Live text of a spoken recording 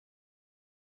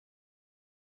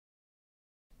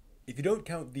If you don't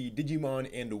count the Digimon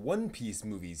and One Piece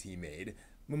movies he made,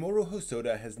 Mamoru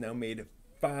Hosoda has now made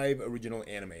 5 original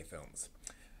anime films.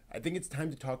 I think it's time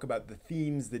to talk about the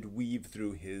themes that weave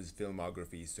through his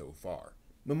filmography so far.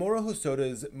 Mamoru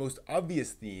Hosoda's most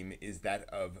obvious theme is that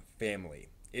of family.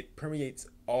 It permeates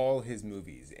all his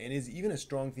movies and is even a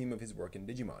strong theme of his work in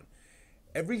Digimon.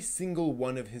 Every single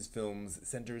one of his films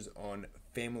centers on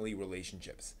family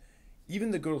relationships. Even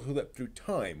The Girl Who Leapt Through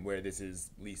Time, where this is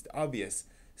least obvious,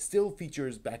 still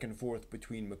features back and forth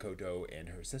between Makoto and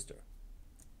her sister.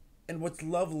 And what's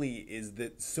lovely is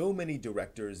that so many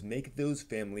directors make those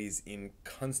families in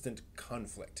constant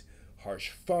conflict.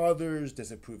 Harsh fathers,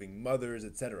 disapproving mothers,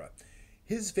 etc.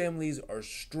 His families are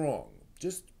strong,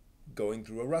 just going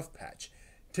through a rough patch.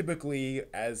 Typically,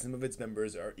 as some of its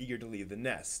members are eager to leave the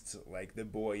nest, like the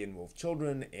boy in Wolf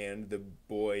Children and the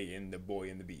boy in The Boy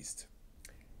and the Beast.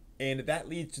 And that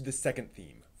leads to the second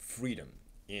theme, freedom.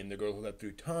 In The Girl Who Leapt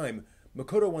Through Time,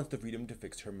 Makoto wants the freedom to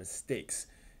fix her mistakes.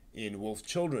 In Wolf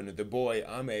Children, the boy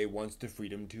Ame wants the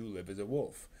freedom to live as a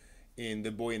wolf. In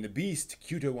The Boy and the Beast,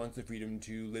 Kyuta wants the freedom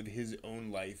to live his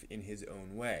own life in his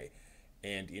own way.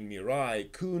 And in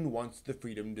Mirai, Kun wants the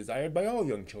freedom desired by all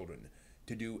young children,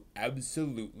 to do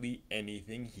absolutely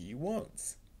anything he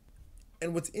wants.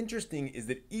 And what's interesting is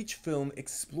that each film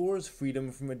explores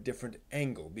freedom from a different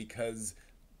angle because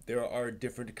there are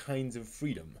different kinds of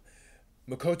freedom.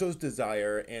 Makoto's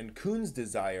desire and Kun's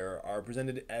desire are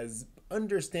presented as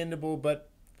understandable but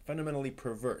fundamentally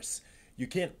perverse. You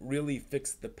can't really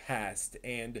fix the past,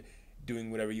 and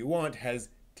doing whatever you want has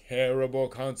terrible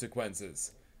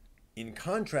consequences. In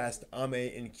contrast, Ame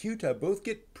and Kyuta both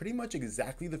get pretty much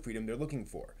exactly the freedom they're looking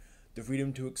for, the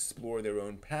freedom to explore their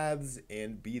own paths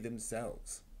and be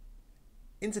themselves.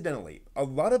 Incidentally, a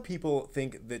lot of people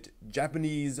think that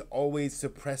Japanese always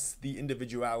suppress the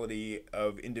individuality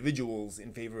of individuals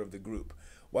in favor of the group.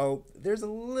 While there's a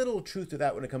little truth to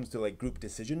that when it comes to group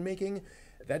decision making,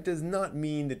 that does not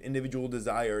mean that individual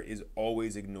desire is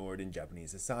always ignored in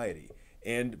Japanese society.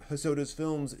 And Hosoda's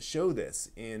films show this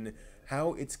in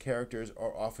how its characters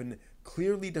are often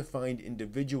clearly defined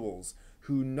individuals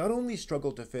who not only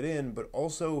struggle to fit in, but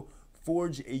also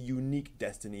forge a unique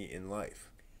destiny in life.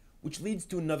 Which leads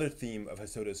to another theme of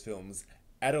Hosoda's films,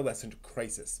 adolescent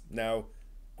crisis. Now,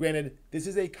 granted, this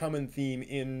is a common theme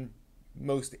in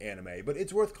most anime, but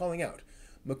it's worth calling out.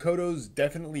 Makoto's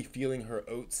definitely feeling her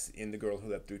oats in The Girl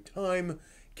Who Leapt Through Time,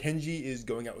 Kenji is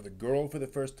going out with a girl for the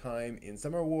first time in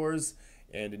Summer Wars,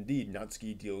 and indeed,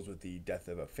 Natsuki deals with the death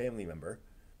of a family member.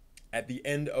 At the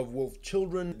end of Wolf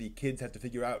Children, the kids have to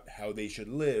figure out how they should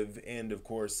live, and of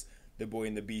course, The Boy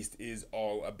and the Beast is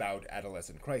all about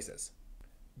adolescent crisis.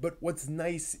 But what's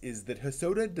nice is that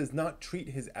Hosoda does not treat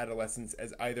his adolescents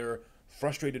as either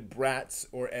frustrated brats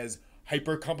or as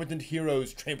hyper-competent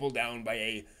heroes trampled down by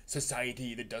a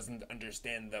society that doesn't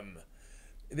understand them.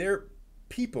 They're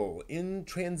people in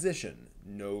transition,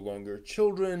 no longer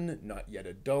children, not yet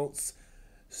adults,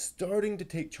 starting to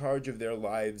take charge of their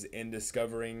lives and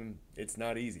discovering it's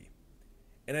not easy.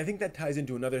 And I think that ties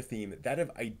into another theme, that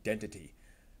of identity.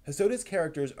 Hosoda's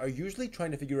characters are usually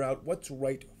trying to figure out what's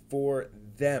right for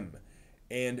them,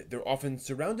 and they're often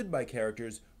surrounded by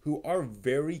characters who are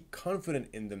very confident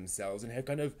in themselves and have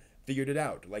kind of figured it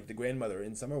out, like the grandmother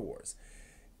in Summer Wars.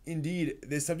 Indeed,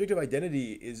 the subject of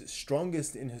identity is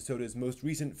strongest in Hosoda's most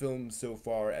recent film so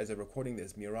far as of recording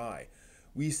this, Mirai.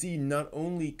 We see not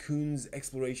only Kun's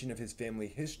exploration of his family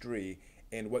history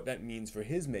and what that means for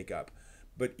his makeup,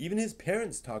 but even his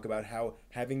parents talk about how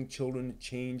having children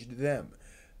changed them.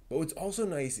 But what's also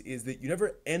nice is that you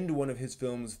never end one of his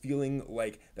films feeling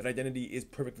like that identity is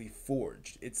perfectly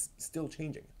forged. It's still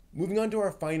changing. Moving on to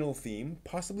our final theme,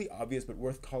 possibly obvious but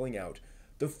worth calling out,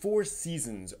 the 4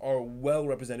 seasons are well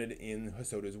represented in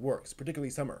Hosoda's works, particularly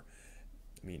summer.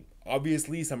 I mean,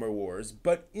 obviously Summer Wars,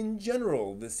 but in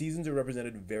general, the seasons are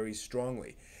represented very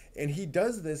strongly. And he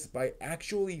does this by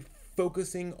actually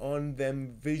focusing on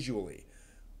them visually.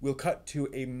 We'll cut to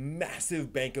a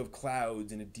massive bank of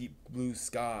clouds in a deep blue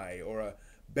sky, or a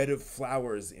bed of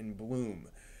flowers in bloom.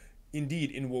 Indeed,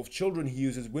 in Wolf Children, he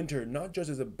uses winter not just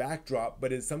as a backdrop,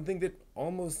 but as something that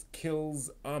almost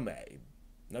kills Ame.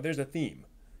 Now there's a theme.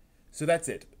 So that's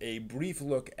it, a brief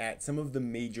look at some of the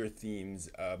major themes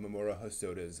of Mamoru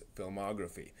Hosoda's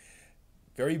filmography.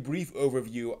 Very brief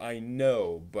overview, I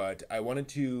know, but I wanted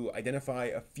to identify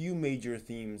a few major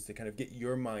themes to kind of get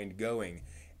your mind going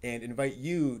and invite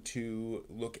you to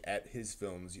look at his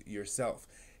films yourself.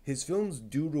 His films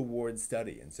do reward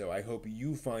study, and so I hope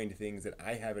you find things that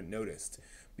I haven't noticed,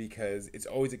 because it's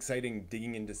always exciting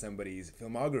digging into somebody's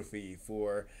filmography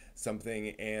for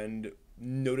something and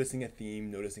noticing a theme,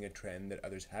 noticing a trend that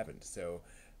others haven't. So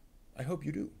I hope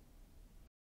you do.